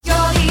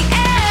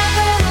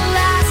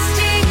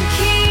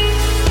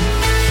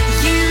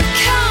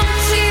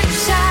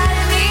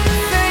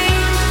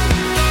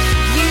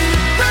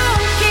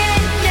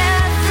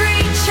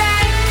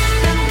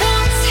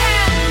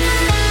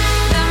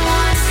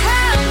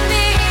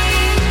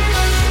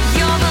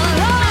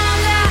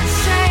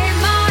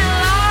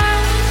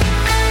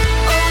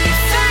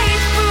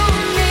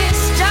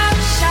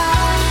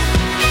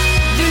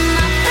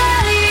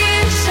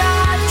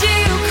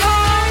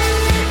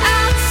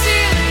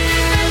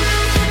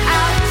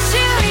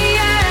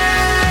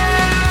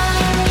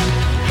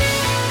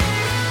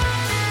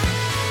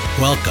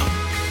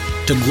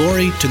to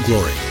Glory,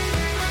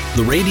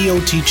 the radio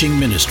teaching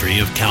ministry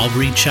of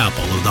Calvary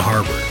Chapel of the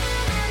Harbor.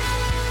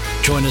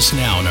 Join us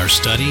now in our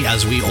study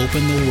as we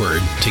open the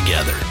Word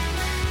together.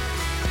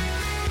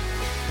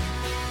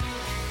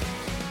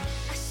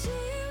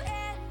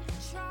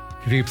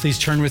 If you please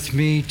turn with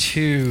me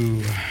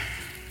to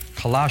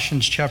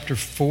Colossians chapter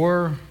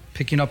 4,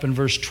 picking up in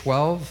verse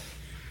 12.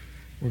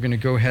 We're going to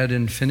go ahead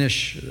and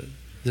finish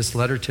this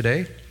letter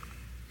today.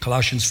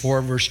 Colossians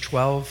 4, verse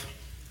 12.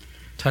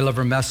 Title of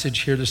our message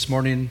here this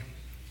morning,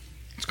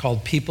 it's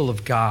called People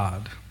of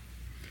God.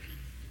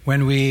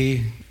 When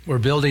we were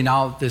building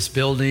out this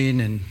building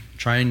and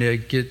trying to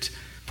get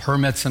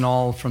permits and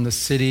all from the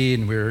city,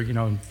 and we were,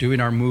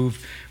 doing our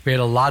move, we had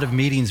a lot of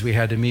meetings we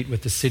had to meet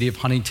with the city of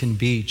Huntington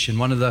Beach. And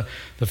one of the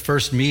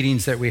first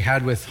meetings that we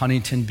had with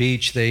Huntington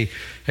Beach, they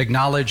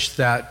acknowledged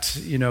that,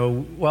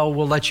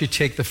 we'll let you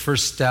take the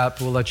first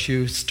step, we'll let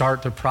you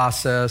start the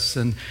process.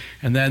 And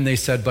then they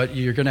said, but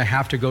you're going to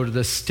have to go to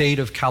the state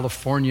of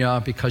California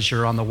because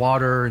you're on the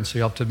water, and so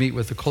you have to meet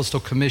with the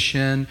Coastal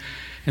Commission.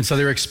 And so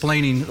they were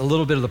explaining a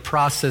little bit of the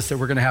process that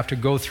we're going to have to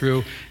go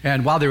through.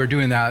 And while they were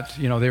doing that,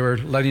 they were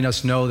letting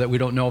us know that we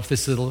don't know if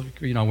this is,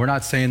 we're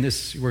not saying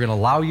this, we're going to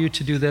allow you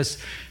to do this,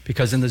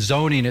 because in the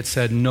zoning it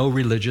said no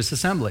religious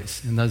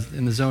assemblies in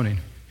the zoning.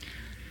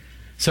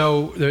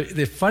 So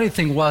the funny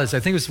thing was, I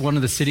think it was one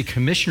of the city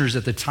commissioners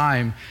at the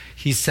time,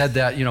 he said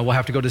that, we'll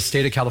have to go to the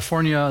state of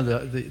California,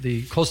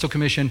 the Coastal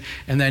Commission,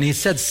 and then he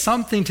said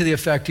something to the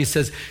effect, he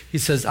says,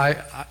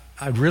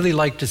 I'd really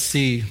like to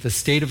see the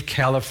state of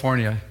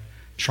California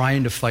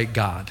trying to fight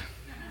God.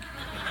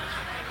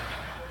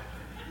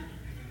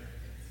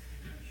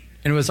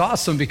 And it was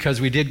awesome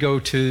because we did go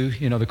to,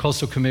 the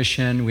Coastal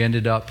Commission. We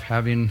ended up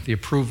having the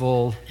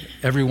approval.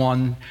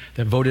 Everyone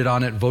that voted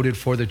on it voted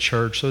for the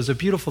church. So it was a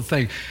beautiful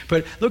thing.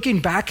 But looking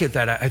back at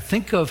that, I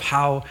think of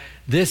how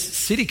this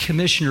city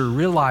commissioner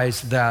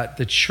realized that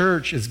the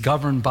church is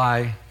governed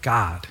by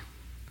God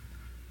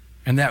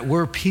and that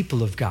we're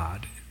people of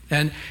God.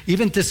 And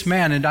even this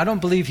man, and I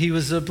don't believe he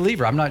was a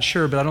believer, I'm not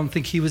sure, but I don't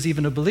think he was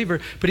even a believer,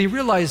 but he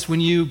realized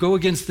when you go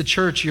against the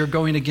church, you're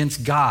going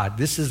against God.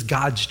 This is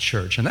God's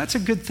church, and that's a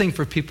good thing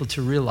for people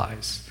to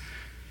realize.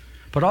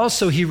 But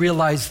also he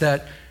realized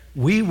that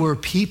we were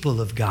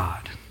people of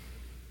God.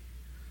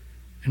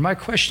 And my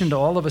question to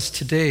all of us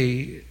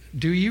today,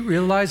 do you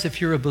realize if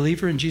you're a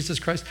believer in Jesus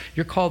Christ,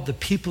 you're called the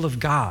people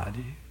of God?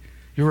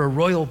 You're a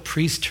royal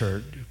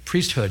priesthood.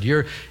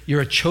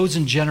 You're a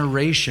chosen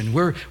generation.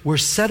 We're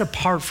set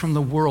apart from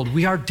the world.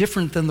 We are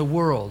different than the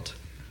world.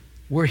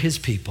 We're his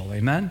people.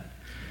 Amen?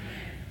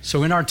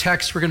 So in our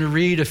text, we're going to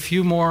read a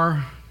few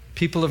more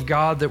people of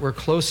God that were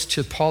close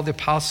to Paul the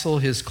Apostle,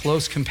 his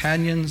close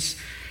companions,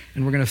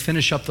 and we're going to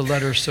finish up the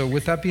letter. So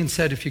with that being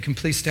said, if you can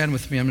please stand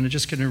with me, I'm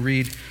just going to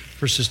read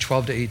verses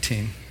 12 to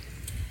 18.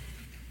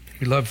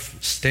 We love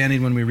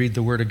standing when we read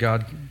the Word of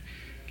God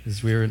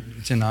because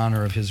it's in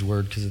honor of his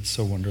Word because it's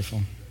so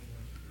wonderful.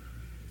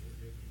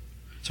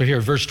 So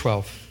here, verse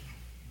 12,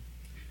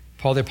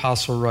 Paul the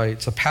Apostle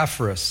writes,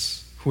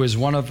 Epaphras, who is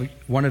one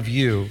of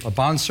you, a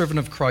bondservant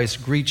of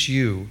Christ, greets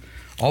you,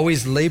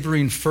 always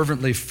laboring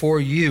fervently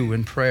for you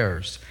in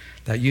prayers,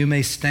 that you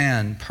may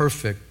stand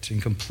perfect and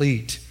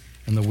complete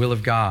in the will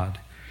of God.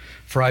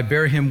 For I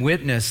bear him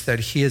witness that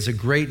he has a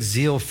great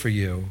zeal for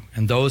you,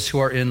 and those who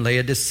are in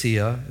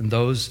Laodicea, and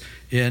those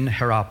in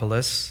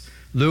Hierapolis.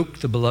 Luke,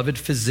 the beloved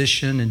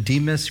physician, and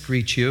Demas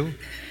greet you.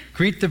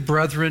 Greet the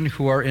brethren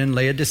who are in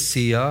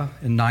Laodicea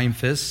and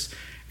Nymphas,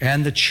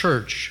 and the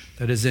church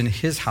that is in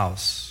his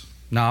house.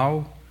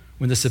 Now,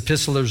 when this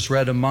epistle is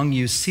read among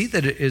you, see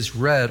that it is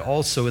read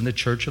also in the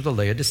church of the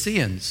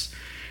Laodiceans,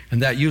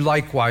 and that you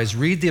likewise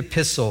read the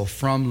epistle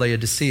from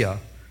Laodicea,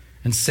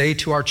 and say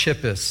to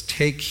Archippus,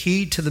 take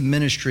heed to the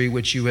ministry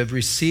which you have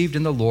received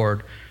in the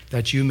Lord,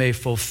 that you may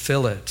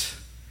fulfill it.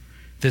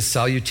 This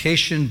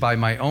salutation by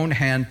my own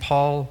hand,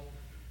 Paul.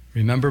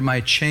 Remember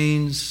my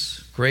chains.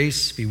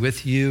 Grace be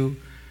with you.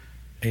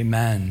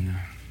 Amen.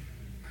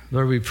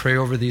 Lord, we pray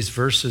over these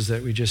verses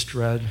that we just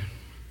read.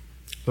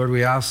 Lord,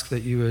 we ask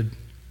that you would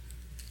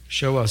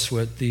show us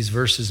what these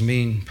verses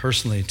mean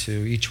personally to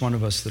each one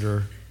of us that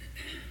are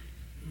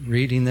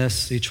reading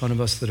this, each one of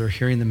us that are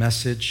hearing the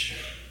message,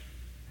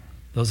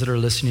 those that are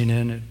listening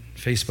in at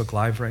Facebook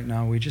Live right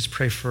now. We just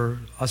pray for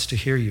us to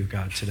hear you,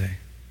 God, today.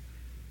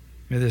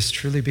 May this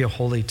truly be a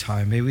holy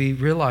time. May we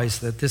realize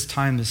that this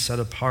time is set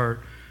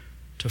apart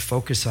to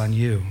focus on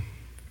you,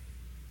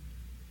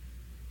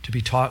 to be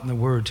taught in the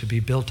Word, to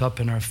be built up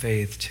in our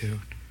faith, to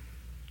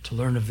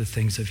learn of the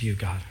things of you,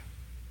 God,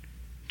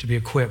 to be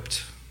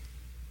equipped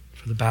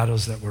for the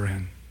battles that we're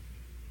in.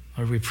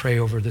 Lord, we pray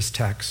over this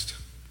text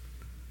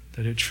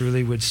that it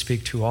truly would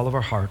speak to all of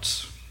our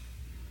hearts.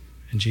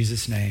 In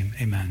Jesus' name,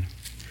 amen.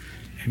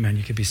 Amen.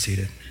 You can be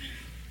seated.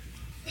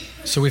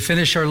 So we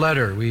finish our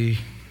letter.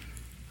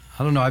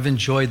 I've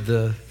enjoyed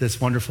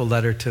this wonderful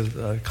letter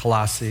to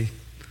Colossae.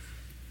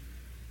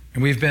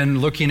 And we've been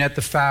looking at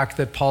the fact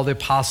that Paul the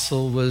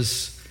Apostle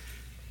was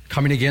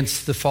coming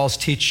against the false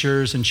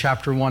teachers in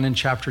chapter 1 and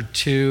chapter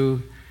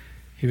 2.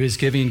 He was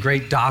giving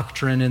great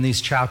doctrine in these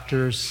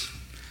chapters.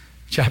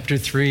 chapter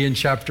 3 and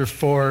chapter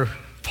 4,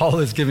 Paul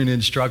is giving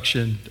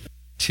instruction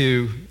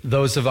to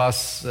those of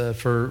us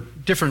for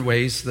different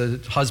ways, the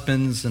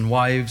husbands and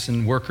wives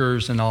and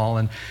workers and all.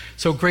 And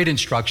so great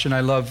instruction.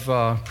 I love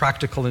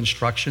practical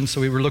instruction. So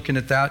we were looking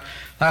at that.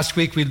 Last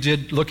week we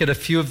did look at a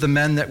few of the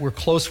men that were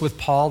close with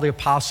Paul the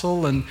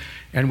apostle, and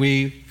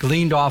we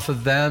gleaned off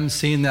of them,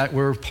 seeing that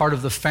we're part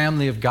of the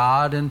family of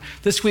God. And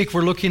this week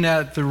we're looking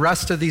at the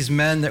rest of these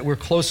men that were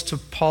close to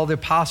Paul the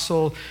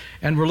apostle,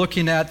 and we're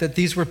looking at that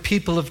these were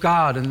people of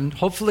God. And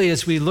hopefully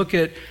as we look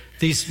at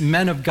these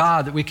men of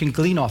God, that we can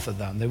glean off of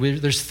them.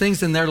 There's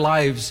things in their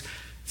lives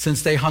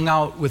since they hung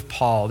out with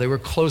Paul. They were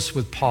close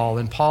with Paul,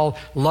 and Paul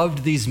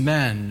loved these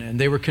men, and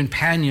they were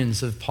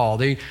companions of Paul.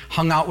 They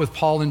hung out with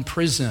Paul in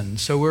prison.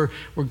 So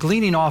we're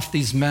gleaning off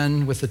these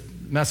men with a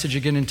message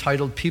again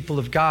entitled People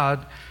of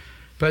God.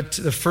 But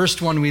the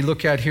first one we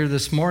look at here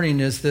this morning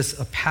is this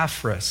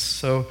Epaphras.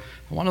 So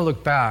I want to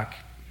look back.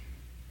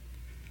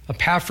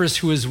 Epaphras,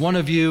 who is one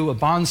of you, a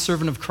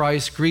bondservant of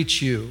Christ,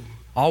 greets you,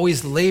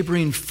 always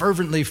laboring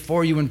fervently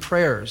for you in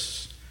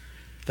prayers,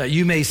 that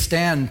you may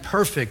stand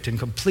perfect and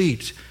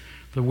complete.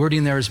 The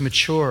wording there is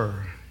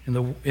mature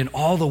in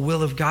all the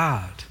will of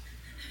God.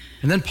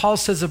 And then Paul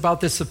says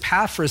about this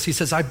Epaphras, he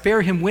says, I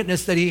bear him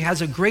witness that he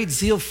has a great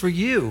zeal for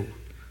you.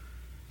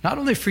 Not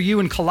only for you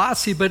in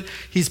Colossae, but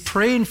he's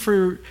praying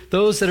for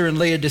those that are in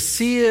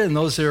Laodicea and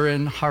those that are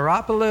in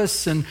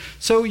Hierapolis. And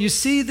so you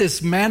see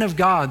this man of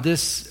God,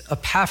 this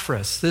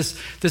Epaphras,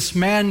 this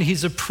man,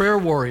 he's a prayer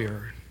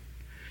warrior.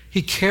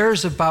 He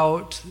cares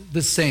about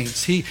the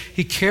saints. He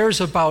cares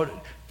about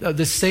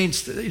the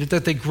saints,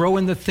 that they grow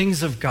in the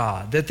things of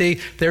God, that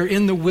they're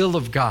in the will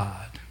of God.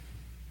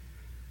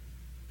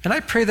 And I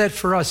pray that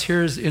for us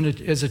here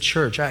as a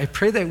church. I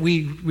pray that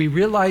we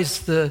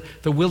realize the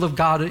will of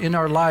God in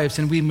our lives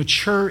and we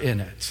mature in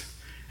it.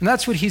 And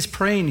that's what he's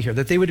praying here,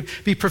 that they would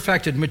be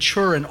perfected,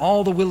 mature in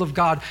all the will of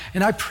God.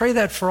 And I pray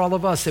that for all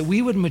of us, that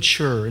we would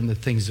mature in the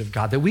things of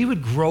God, that we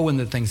would grow in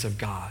the things of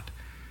God.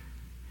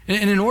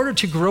 And in order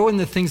to grow in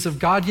the things of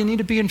God, you need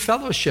to be in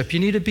fellowship. You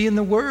need to be in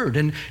the Word.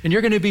 And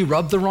you're going to be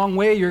rubbed the wrong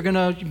way. You're going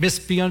to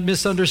be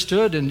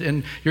misunderstood.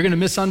 And you're going to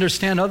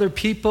misunderstand other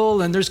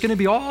people. And there's going to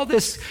be all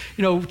this,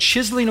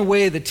 chiseling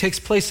away that takes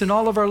place in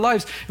all of our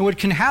lives. And what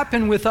can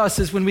happen with us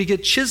is when we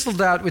get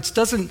chiseled out, which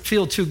doesn't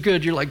feel too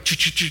good, you're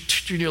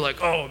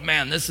like, oh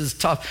man, this is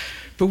tough.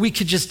 But we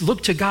could just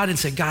look to God and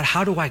say, God,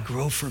 how do I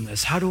grow from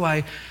this? How do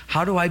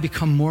I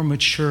become more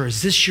mature?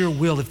 Is this your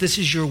will? If this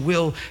is your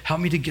will, help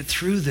me to get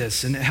through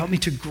this and help me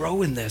to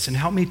grow in this and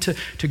help me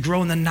to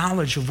grow in the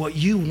knowledge of what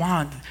you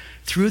want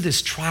through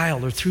this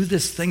trial or through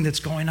this thing that's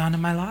going on in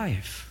my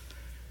life.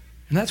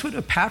 And that's what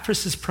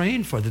Epaphras is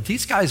praying for, that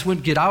these guys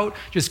wouldn't get out,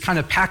 just kind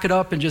of pack it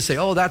up and just say,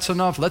 oh, that's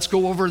enough. Let's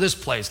go over this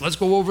place. Let's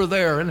go over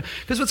there. And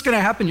because what's going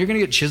to happen? You're going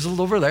to get chiseled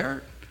over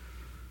there.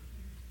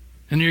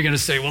 And you're going to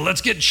say, well, let's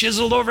get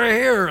chiseled over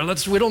here.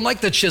 We don't like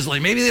the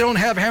chiseling. Maybe they don't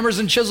have hammers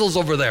and chisels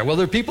over there. Well,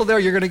 there are people there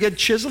you're going to get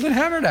chiseled and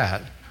hammered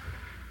at.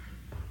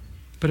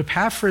 But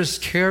Epaphras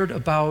cared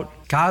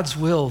about God's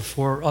will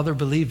for other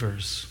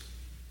believers.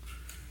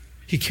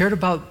 He cared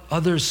about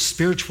others'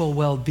 spiritual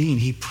well-being.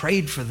 He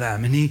prayed for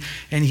them, and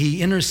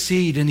he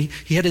interceded, and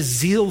he had a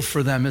zeal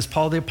for them, as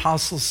Paul the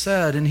Apostle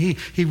said, and he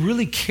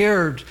really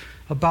cared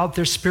about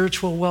their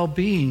spiritual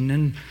well-being.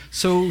 And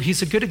so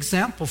he's a good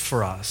example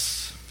for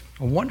us.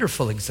 A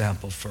wonderful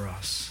example for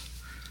us.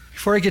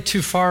 Before I get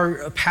too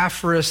far,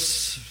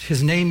 Epaphras,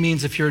 his name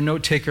means, if you're a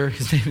note taker,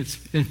 it's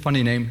a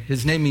funny name,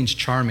 his name means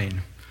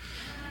charming.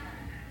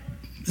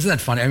 Isn't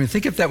that funny? I mean,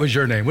 think if that was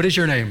your name. What is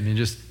your name? You're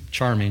just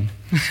charming.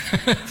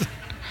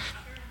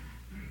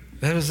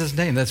 That was his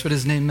name. That's what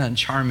his name meant,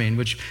 charming,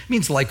 which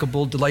means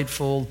likable,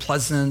 delightful,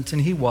 pleasant,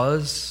 and he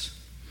was.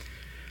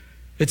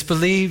 It's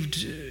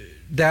believed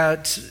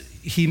that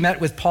he met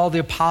with Paul the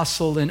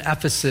Apostle in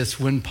Ephesus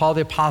when Paul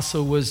the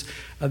Apostle was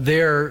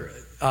there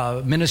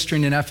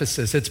ministering in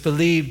Ephesus. It's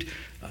believed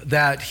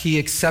that he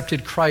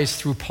accepted Christ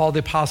through Paul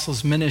the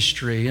Apostle's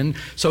ministry, and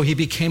so he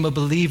became a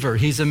believer.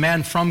 He's a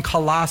man from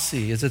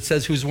Colossae, as it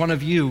says, who's one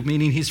of you,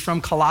 meaning he's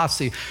from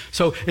Colossae.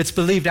 So it's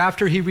believed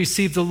after he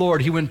received the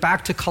Lord, he went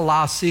back to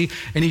Colossae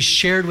and he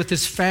shared with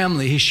his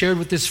family, he shared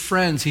with his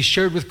friends, he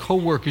shared with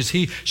co-workers,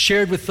 he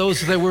shared with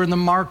those that were in the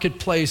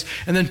marketplace,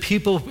 and then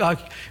people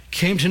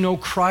came to know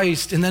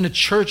Christ, and then a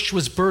church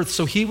was birthed.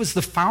 So he was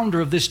the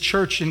founder of this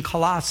church in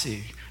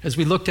Colossae, as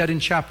we looked at in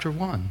chapter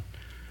 1.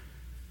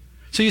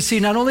 So you see,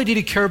 not only did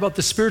he care about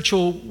the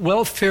spiritual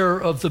welfare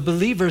of the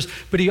believers,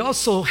 but he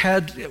also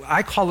had,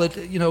 I call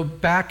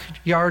it,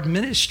 backyard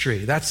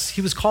ministry.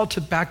 He was called to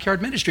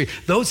backyard ministry.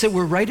 Those that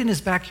were right in his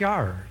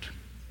backyard.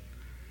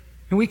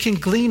 And we can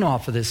glean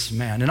off of this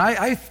man. And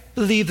I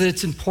believe that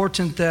it's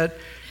important that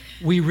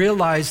we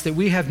realize that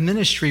we have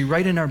ministry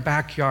right in our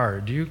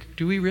backyard.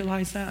 Do we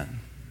realize that?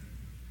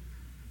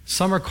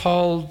 Some are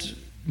called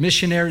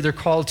missionary, they're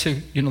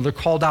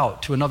called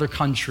out to another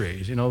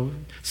country.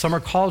 Some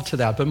are called to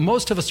that, but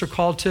most of us are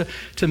called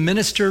to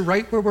minister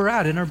right where we're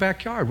at in our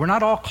backyard. We're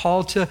not all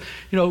called to,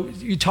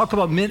 you talk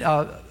about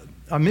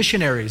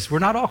missionaries. We're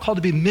not all called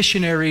to be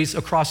missionaries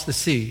across the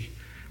sea.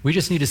 We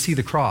just need to see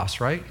the cross,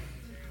 right?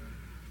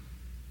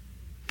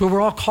 But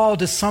we're all called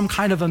to some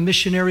kind of a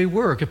missionary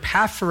work.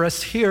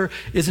 Epaphras here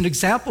is an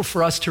example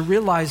for us to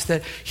realize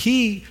that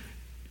he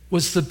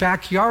was the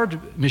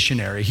backyard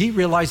missionary. He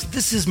realized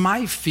this is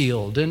my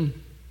field,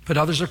 but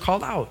others are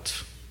called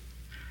out.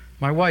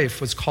 My wife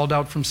was called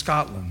out from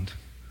Scotland.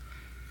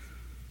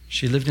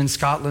 She lived in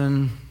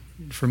Scotland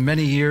for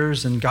many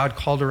years, and God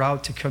called her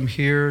out to come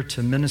here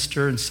to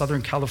minister in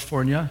Southern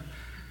California.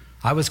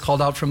 I was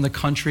called out from the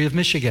country of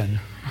Michigan.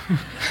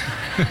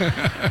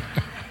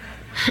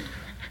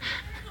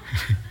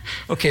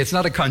 Okay, it's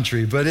not a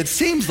country, but it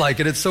seems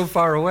like it. It's so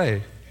far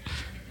away.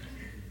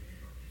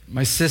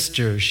 My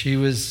sister, she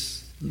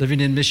was living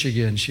in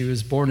Michigan. She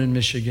was born in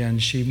Michigan.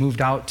 She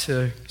moved out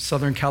to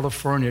Southern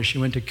California. She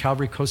went to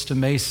Calvary Costa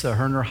Mesa.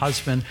 Her and her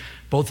husband,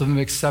 both of them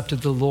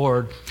accepted the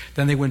Lord.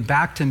 Then they went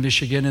back to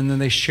Michigan, and then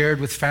they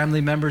shared with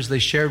family members. They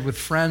shared with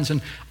friends,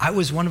 and I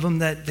was one of them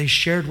that they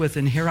shared with,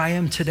 and here I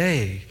am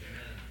today.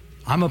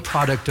 I'm a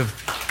product of,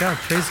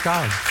 praise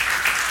God.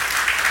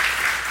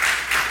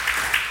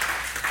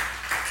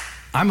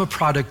 I'm a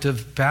product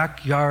of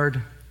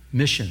backyard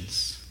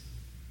missions.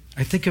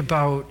 I think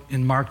about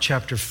in Mark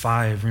chapter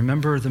 5,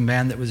 remember the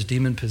man that was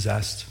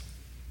demon-possessed?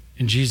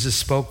 And Jesus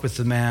spoke with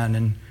the man,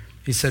 and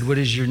he said, "What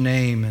is your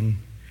name?"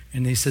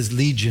 And he says,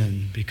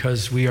 "Legion,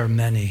 because we are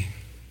many."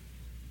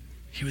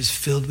 He was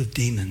filled with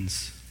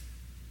demons.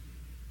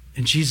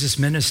 And Jesus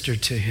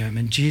ministered to him,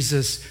 and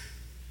Jesus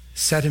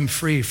set him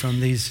free from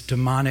these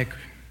demonic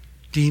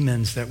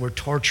demons that were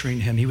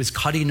torturing him. He was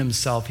cutting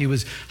himself. He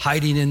was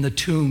hiding in the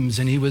tombs,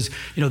 and he was,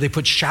 they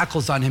put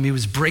shackles on him. He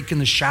was breaking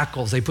the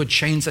shackles. They put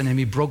chains on him.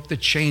 He broke the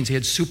chains. He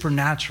had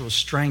supernatural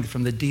strength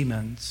from the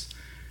demons.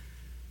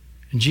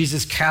 And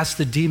Jesus cast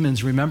the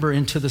demons, remember,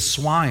 into the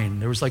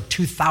swine. There was like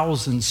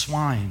 2,000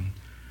 swine.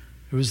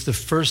 It was the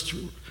first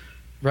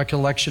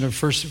recollection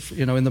of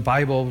in the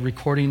Bible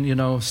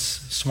recording,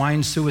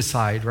 swine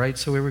suicide, right?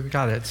 So we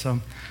got it.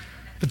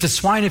 But the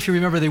swine, if you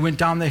remember, they went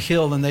down the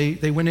hill and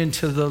they went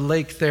into the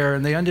lake there,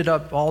 and they ended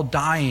up all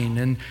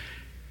dying.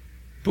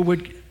 But what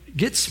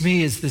gets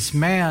me is this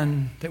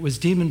man that was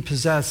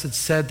demon-possessed. It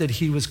said that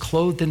he was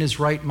clothed in his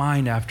right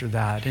mind after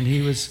that,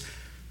 and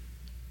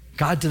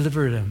God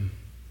delivered him.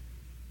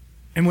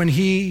 And when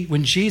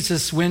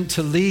Jesus went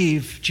to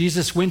leave,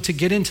 Jesus went to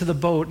get into the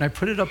boat, and I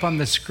put it up on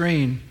the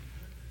screen.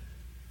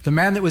 The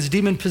man that was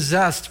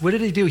demon-possessed, what did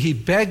he do? He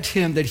begged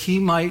him that he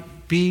might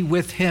be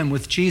with him,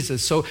 with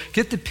Jesus. So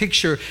get the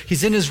picture.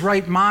 He's in his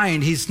right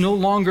mind. He's no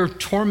longer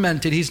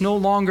tormented. He's no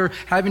longer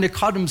having to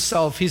cut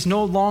himself. He's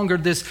no longer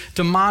this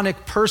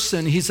demonic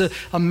person. He's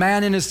a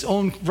man in his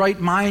own right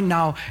mind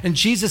now. And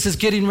Jesus is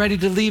getting ready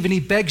to leave, and he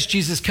begs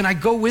Jesus, "Can I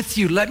go with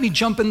you? Let me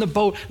jump in the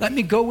boat. Let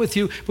me go with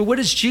you." But what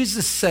does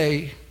Jesus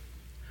say?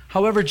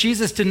 However,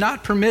 Jesus did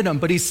not permit him,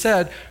 but he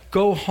said,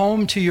 "Go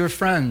home to your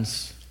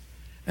friends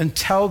and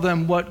tell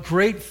them what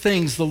great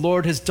things the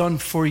Lord has done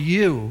for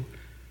you,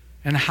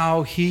 and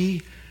how he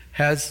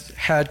has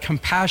had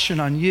compassion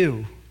on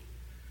you."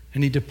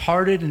 And he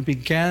departed and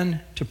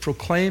began to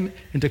proclaim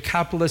in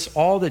Decapolis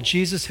all that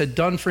Jesus had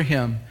done for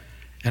him,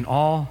 and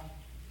all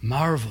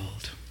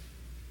marveled.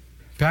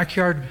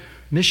 Backyard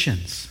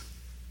missions.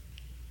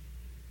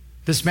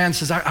 This man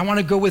says, I want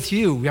to go with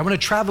you. I want to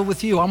travel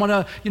with you. I want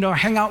to,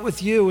 hang out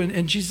with you.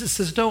 And Jesus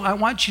says, "No, I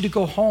want you to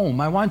go home.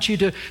 I want you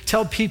to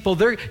tell people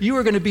you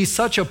are going to be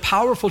such a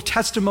powerful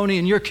testimony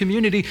in your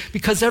community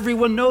because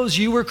everyone knows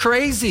you were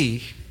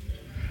crazy."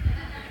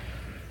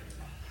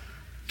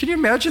 Can you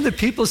imagine the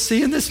people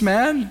seeing this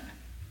man?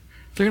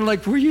 They're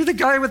like, "Were you the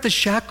guy with the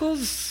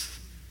shackles?"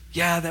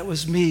 "Yeah, that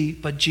was me,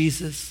 but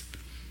Jesus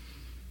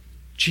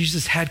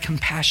had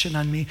compassion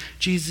on me.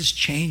 Jesus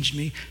changed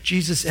me.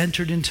 Jesus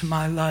entered into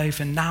my life,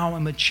 and now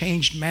I'm a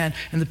changed man."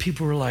 And the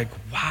people were like,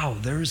 "Wow,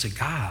 there is a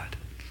God."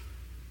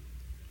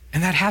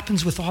 And that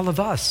happens with all of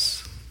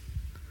us.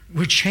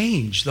 We're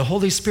changed. The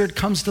Holy Spirit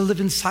comes to live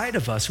inside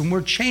of us when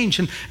we're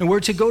changed, and we're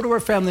to go to our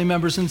family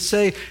members and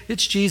say,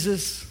 "It's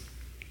Jesus."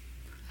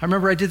 I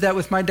remember I did that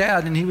with my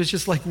dad, and he was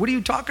just like, "What are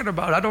you talking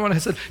about?" I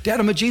said,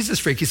 "Dad, I'm a Jesus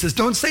freak." He says,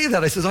 "Don't say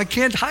that." I says, "I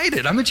can't hide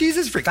it. I'm a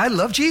Jesus freak. I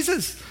love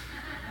Jesus."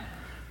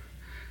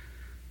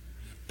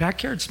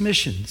 Backyard's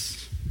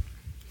missions,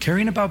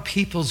 caring about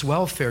people's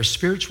welfare,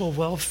 spiritual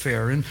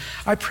welfare. And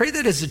I pray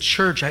that as a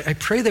church, I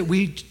pray that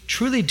we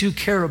truly do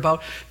care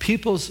about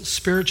people's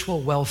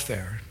spiritual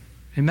welfare.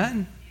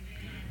 Amen?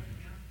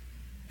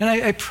 And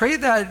I pray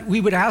that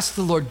we would ask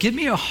the Lord, give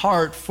me a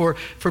heart for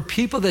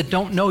people that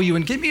don't know you,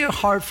 and give me a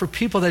heart for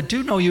people that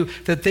do know you,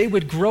 that they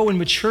would grow and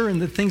mature in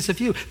the things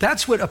of you.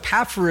 That's what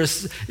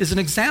Epaphras is an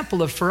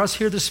example of for us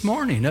here this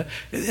morning.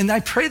 And I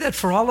pray that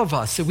for all of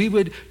us, that we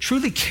would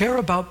truly care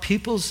about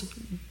people's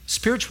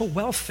spiritual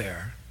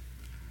welfare.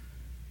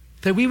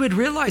 That we would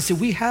realize that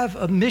we have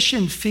a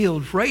mission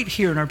field right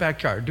here in our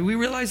backyard. Do we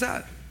realize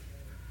that?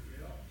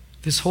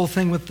 This whole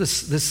thing with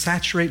this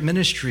Saturate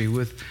ministry,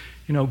 with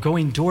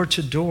going door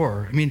to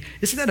door. I mean,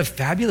 isn't that a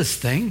fabulous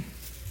thing?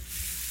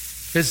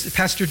 As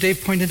Pastor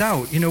Dave pointed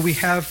out, we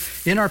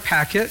have in our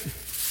packet,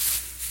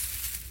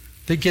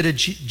 they get a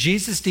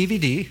Jesus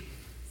DVD,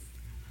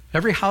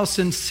 Every house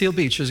in Seal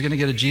Beach is going to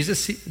get a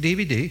Jesus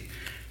DVD.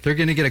 They're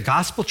going to get a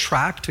gospel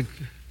tract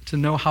to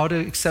know how to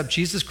accept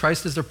Jesus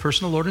Christ as their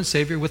personal Lord and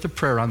Savior with a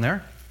prayer on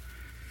there.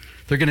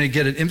 They're going to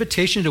get an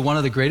invitation to one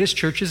of the greatest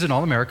churches in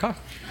all America.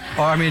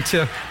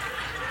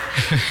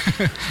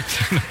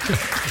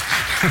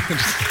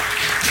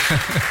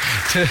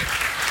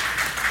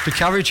 To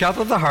Calvary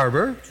Chapel of the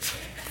Harbor,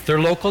 their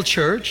local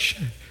church.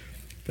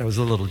 That was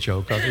a little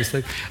joke,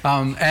 obviously.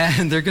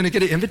 And they're going to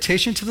get an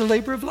invitation to the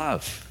labor of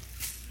love.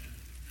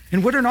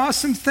 And what an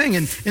awesome thing.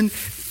 And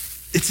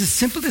it's as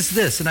simple as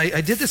this. And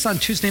I did this on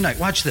Tuesday night.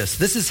 Watch this.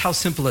 This is how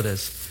simple it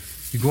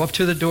is. You go up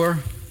to the door,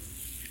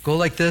 go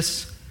like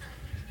this.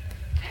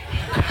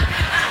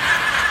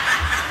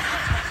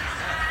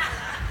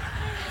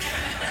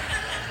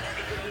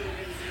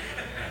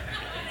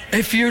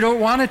 If you don't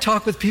want to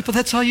talk with people,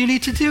 that's all you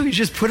need to do. You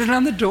just put it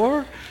on the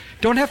door.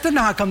 Don't have to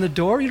knock on the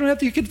door.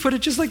 You can put it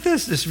just like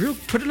this.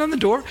 Put it on the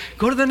door.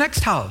 Go to the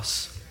next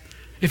house.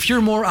 If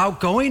you're more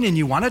outgoing and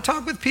you want to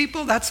talk with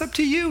people, that's up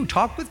to you.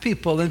 Talk with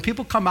people and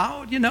people come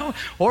out,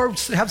 or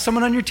have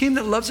someone on your team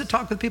that loves to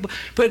talk with people.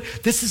 But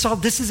this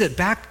is it.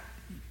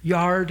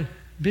 Backyard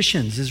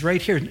missions is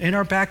right here in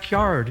our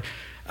backyard.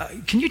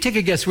 Can you take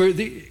a guess? We're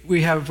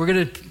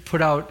going to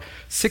put out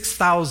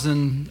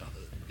 6,000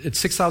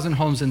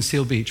 homes in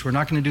Seal Beach. We're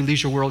not going to do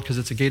Leisure World because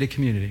it's a gated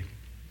community.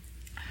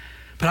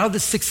 But out of the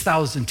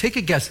 6,000, take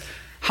a guess.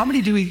 How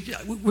many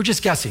we're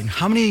just guessing.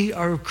 How many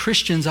are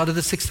Christians out of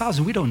the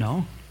 6,000? We don't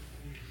know.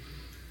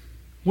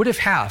 What if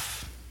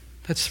half?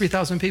 That's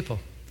 3,000 people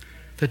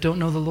that don't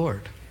know the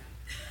Lord.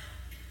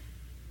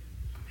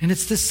 And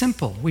it's this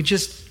simple. We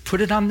just put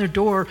it on their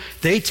door.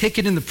 They take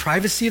it in the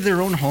privacy of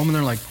their own home and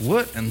they're like,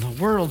 what in the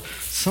world?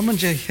 Someone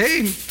just,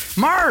 hey,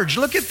 Marge,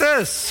 look at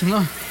this.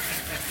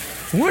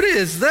 What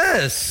is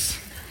this?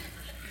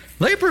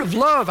 Labor of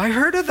love. I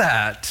heard of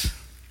that.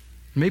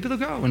 Maybe they'll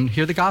go and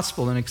hear the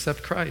gospel and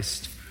accept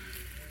Christ.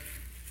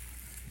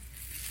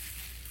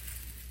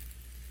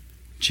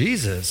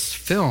 Jesus,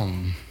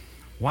 film.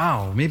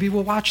 Wow, maybe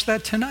we'll watch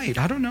that tonight.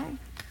 I don't know.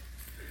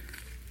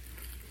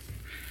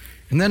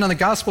 And then on the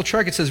gospel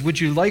tract it says, would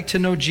you like to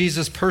know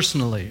Jesus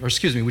personally?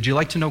 Would you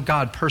like to know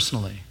God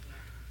personally?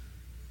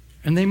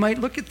 And they might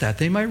look at that.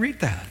 They might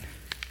read that.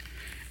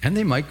 And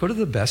they might go to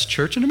the best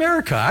church in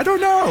America. I don't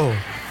know.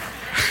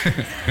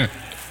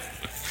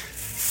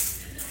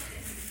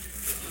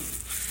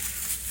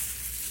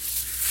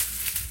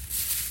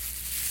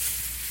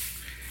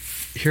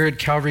 Here at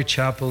Calvary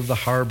Chapel of the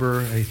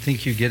Harbor, I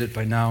think you get it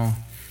by now,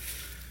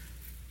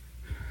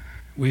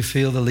 we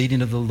feel the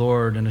leading of the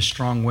Lord in a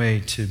strong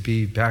way to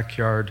be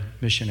backyard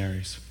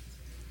missionaries.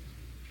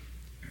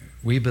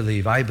 I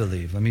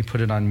believe, let me put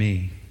it on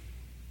me.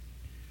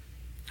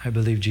 I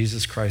believe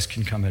Jesus Christ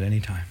can come at any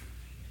time.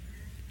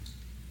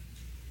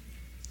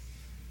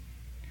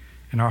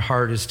 And our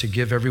heart is to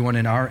give everyone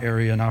in our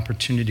area an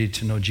opportunity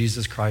to know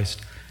Jesus Christ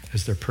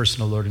as their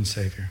personal Lord and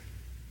Savior.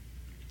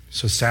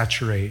 So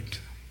Saturate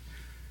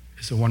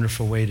is a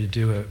wonderful way to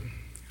do it.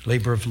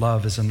 Labor of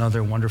love is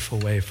another wonderful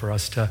way for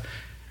us to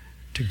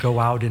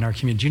go out in our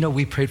community. Do you know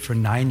we prayed for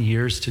 9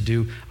 years to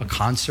do a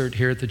concert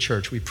here at the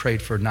church? We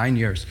prayed for 9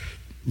 years.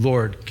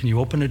 Lord, can you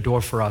open a door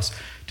for us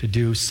to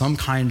do some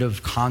kind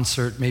of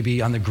concert,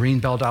 maybe on the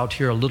Greenbelt out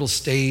here, a little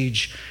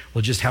stage.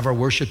 We'll just have our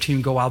worship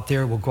team go out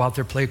there. We'll go out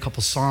there, play a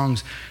couple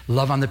songs,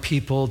 love on the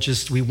people.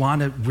 We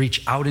want to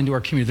reach out into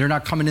our community. They're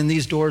not coming in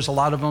these doors, a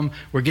lot of them.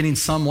 We're getting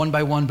some one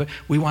by one, but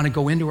we want to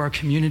go into our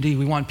community.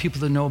 We want people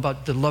to know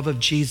about the love of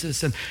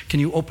Jesus. And can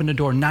you open the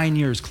door? 9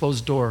 years,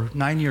 closed door.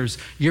 9 years,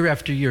 year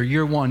after year,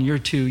 year 1, year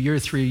 2, year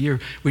 3,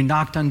 we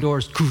knocked on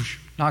doors,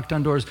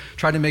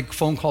 tried to make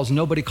phone calls.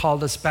 Nobody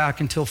called us back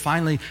until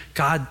finally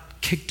God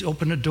kicked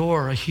open a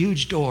door, a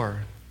huge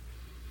door.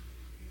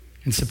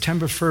 And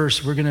September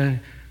 1st, we're going to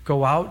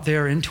go out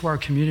there into our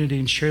community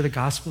and share the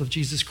gospel of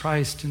Jesus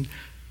Christ and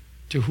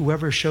to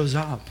whoever shows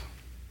up.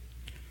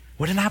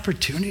 What an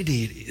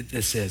opportunity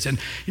this is. And,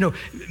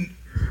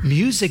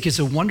 music is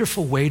a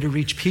wonderful way to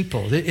reach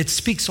people. It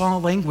speaks all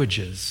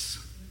languages.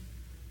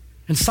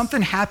 And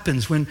something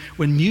happens when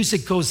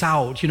music goes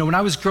out. When I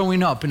was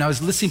growing up and I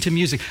was listening to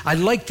music, I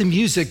liked the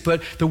music,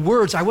 but the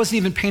words, I wasn't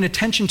even paying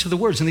attention to the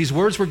words. And these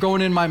words were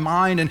going in my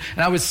mind, and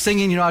I was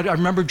singing. I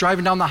remember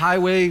driving down the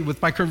highway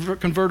with my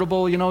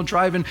convertible,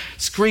 driving,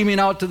 screaming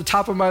out to the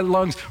top of my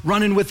lungs,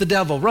 running with the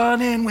devil,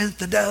 running with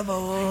the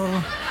devil.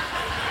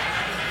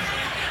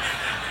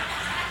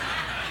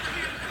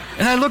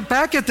 And I look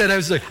back at that,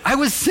 I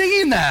was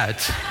singing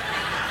that.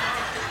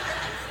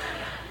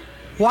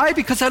 Why?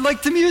 Because I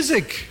liked the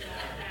music.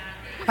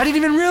 I didn't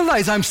even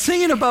realize I'm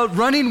singing about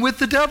running with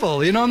the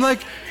devil. I'm like,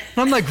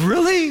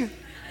 really?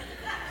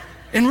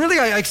 And really,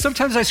 I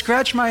sometimes I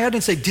scratch my head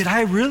and say, did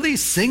I really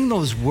sing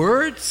those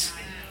words?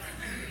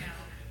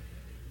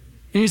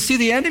 And you see,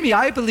 the enemy,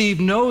 I believe,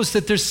 knows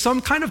that there's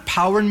some kind of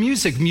power in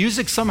music.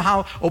 Music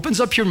somehow opens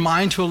up your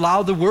mind to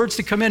allow the words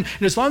to come in.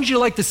 And as long as you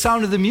like the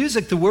sound of the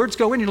music, the words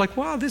go in. You're like,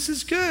 wow, this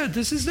is good.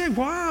 This is it.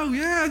 Wow,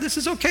 yeah, this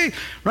is okay.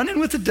 Running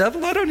with the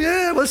devil,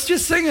 let's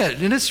just sing it.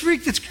 And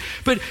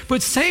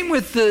but same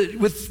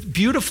with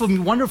beautiful,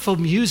 wonderful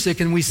music.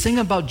 And we sing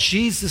about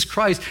Jesus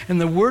Christ, and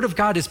the word of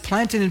God is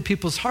planted in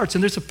people's hearts.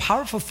 And there's a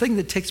powerful thing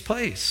that takes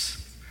place.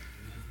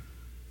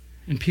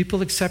 And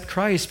people accept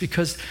Christ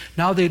because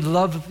now they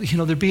love,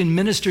 they're being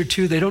ministered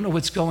to. They don't know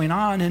what's going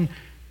on. And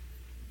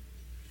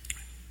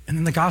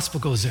then the gospel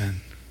goes in.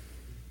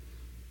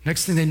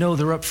 Next thing they know,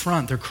 they're up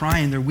front. They're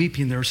crying. They're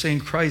weeping. They're saying,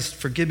 Christ,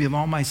 forgive me of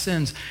all my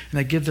sins. And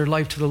they give their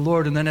life to the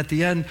Lord. And then at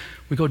the end,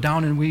 we go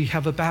down and we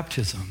have a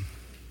baptism.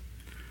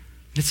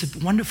 It's a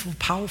wonderful,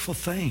 powerful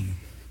thing.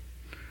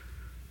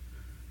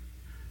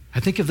 I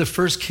think of the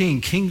first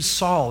king, King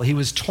Saul. He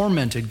was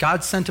tormented.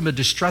 God sent him a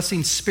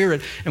distressing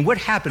spirit. And what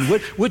happened?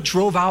 What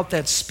drove out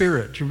that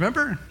spirit? Do you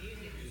remember?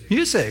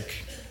 Music.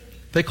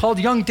 They called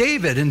young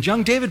David, and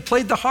young David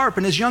played the harp.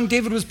 And as young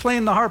David was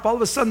playing the harp, all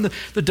of a sudden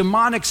the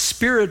demonic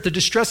spirit, the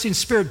distressing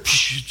spirit,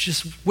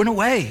 just went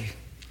away.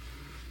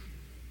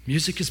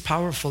 Music is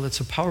powerful. It's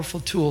a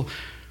powerful tool.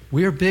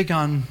 We are big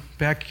on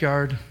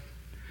backyard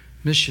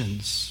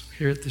missions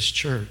here at this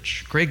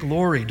church. Greg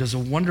Laurie does a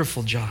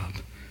wonderful job.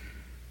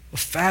 A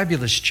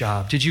fabulous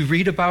job. Did you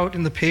read about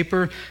in the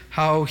paper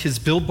how his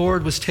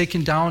billboard was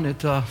taken down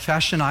at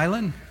Fashion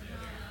Island?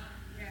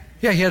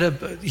 Yeah,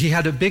 he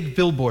had a big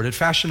billboard at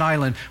Fashion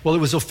Island. Well, it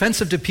was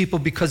offensive to people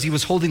because he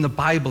was holding the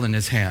Bible in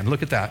his hand.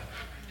 Look at that.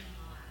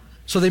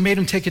 So they made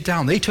him take it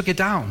down. They took it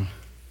down.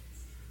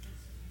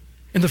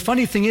 And the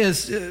funny thing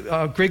is,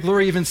 Greg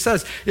Laurie even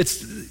says,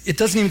 it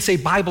doesn't even say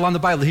Bible on the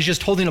Bible. He's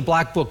just holding a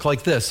black book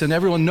like this, and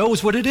everyone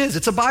knows what it is.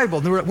 It's a Bible.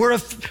 And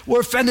we're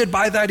offended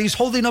by that. He's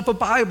holding up a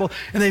Bible,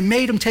 and they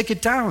made him take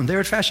it down there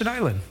at Fashion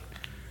Island.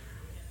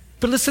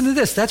 But listen to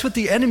this. That's what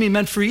the enemy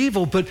meant for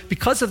evil, but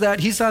because of that,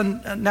 he's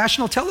on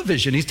national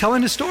television. He's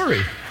telling his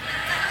story.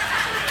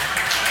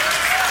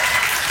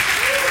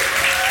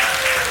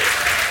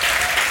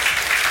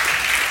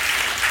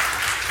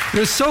 It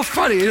was so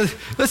funny.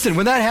 Listen,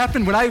 when that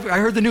happened, when I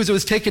heard the news it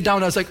was taken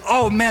down, I was like,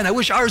 oh man, I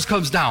wish ours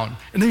comes down.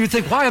 And then you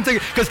think, why? I'm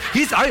thinking, because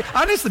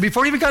honestly,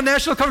 before he even got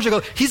national coverage, I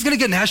go, he's going to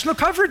get national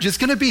coverage. He's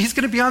going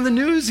to be on the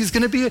news. He's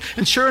going to be,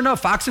 and sure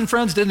enough, Fox and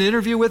Friends did an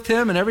interview with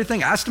him and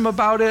everything, asked him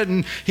about it,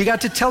 and he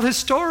got to tell his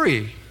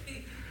story.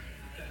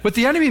 What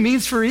the enemy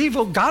means for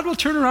evil, God will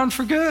turn around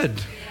for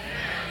good.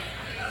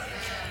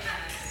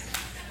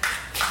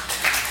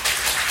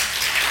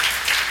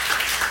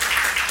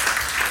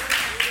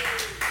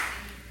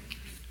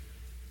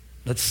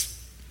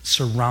 Let's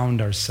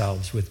surround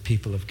ourselves with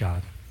people of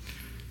God.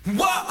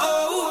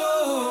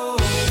 Whoa.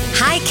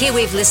 Hi,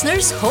 K-Wave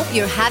listeners. Hope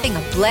you're having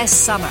a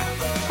blessed summer.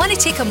 Want to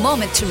take a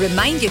moment to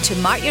remind you to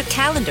mark your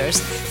calendars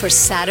for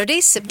Saturday,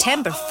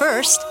 September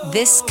 1st,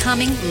 this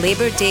coming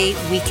Labor Day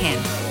weekend.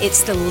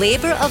 It's the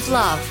Labor of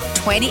Love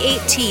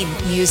 2018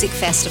 Music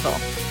Festival.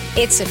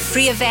 It's a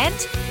free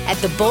event at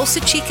the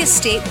Bolsa Chica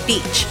State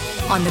Beach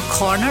on the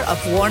corner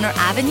of Warner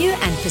Avenue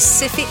and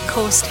Pacific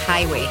Coast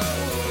Highway.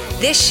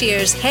 This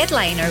year's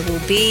headliner will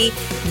be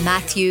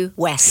Matthew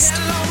West,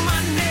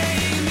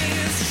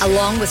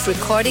 along with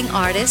recording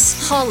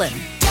artists Holland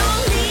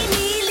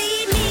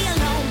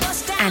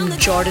and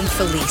Jordan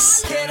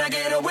Felice.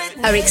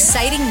 Our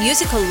exciting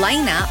musical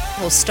lineup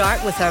will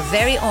start with our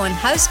very own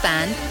house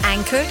band,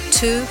 Anchor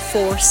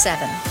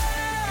 247.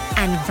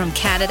 And from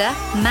Canada,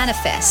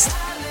 Manifest.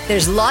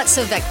 There's lots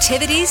of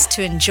activities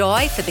to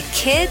enjoy for the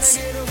kids,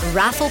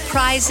 raffle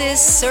prizes,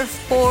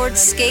 surfboards,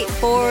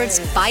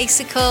 skateboards,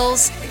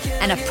 bicycles,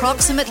 and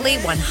approximately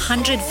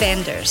 100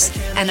 vendors.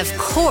 And of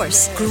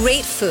course,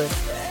 great food.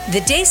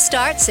 The day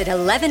starts at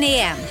 11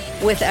 a.m.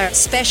 with our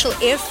special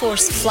Air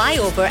Force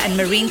flyover and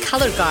Marine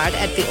Color Guard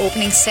at the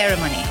opening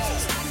ceremony.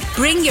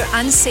 Bring your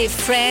unsaved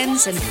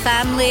friends and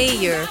family,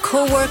 your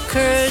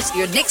co-workers,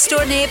 your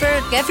next-door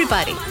neighbor,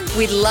 everybody.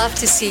 We'd love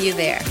to see you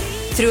there.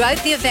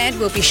 Throughout the event,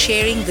 we'll be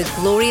sharing the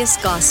glorious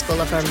gospel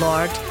of our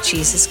Lord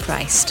Jesus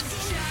Christ.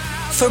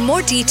 For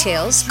more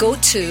details, go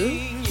to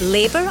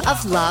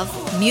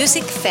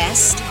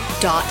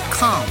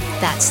laboroflovemusicfest.com.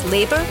 That's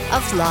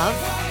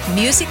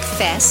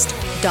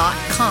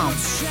laboroflovemusicfest.com.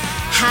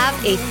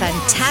 Have a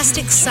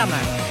fantastic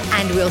summer,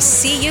 and we'll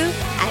see you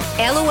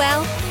at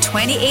LOL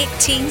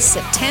 2018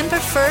 September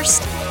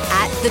 1st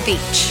at the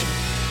beach.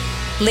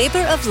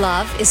 Labor of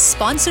Love is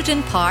sponsored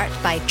in part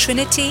by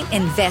Trinity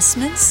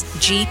Investments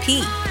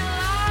GP.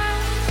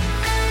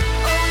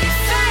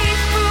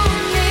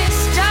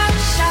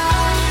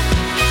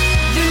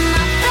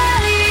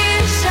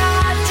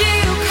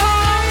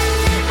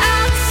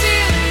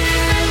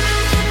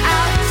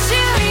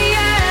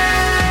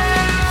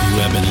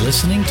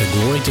 Listening to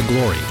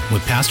Glory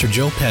with Pastor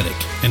Joe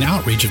Pettick, an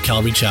outreach of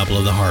Calvary Chapel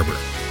of the Harbor.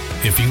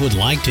 If you would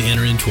like to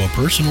enter into a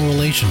personal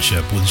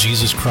relationship with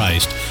Jesus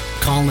Christ,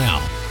 call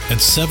now at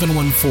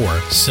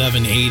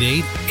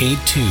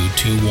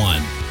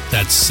 714-788-8221.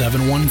 That's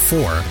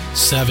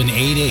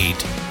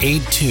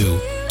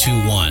 714-788-8221.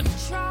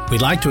 821.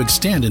 We'd like to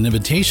extend an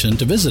invitation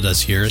to visit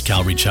us here at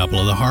Calvary Chapel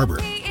of the Harbor.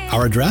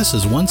 Our address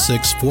is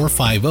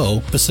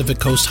 16450 Pacific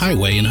Coast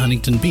Highway in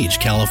Huntington Beach,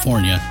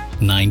 California,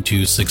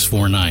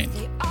 92649.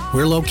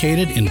 We're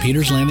located in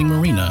Peters Landing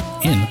Marina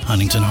in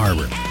Huntington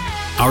Harbor.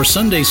 Our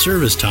Sunday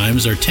service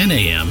times are 10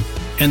 a.m.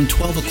 and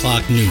 12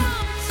 o'clock noon.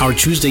 Our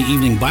Tuesday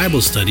evening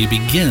Bible study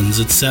begins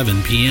at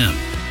 7 p.m.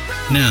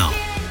 Now,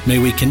 may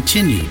we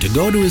continue to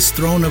go to His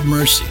throne of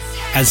mercy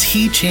as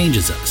He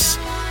changes us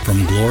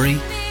from glory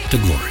to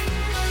glory.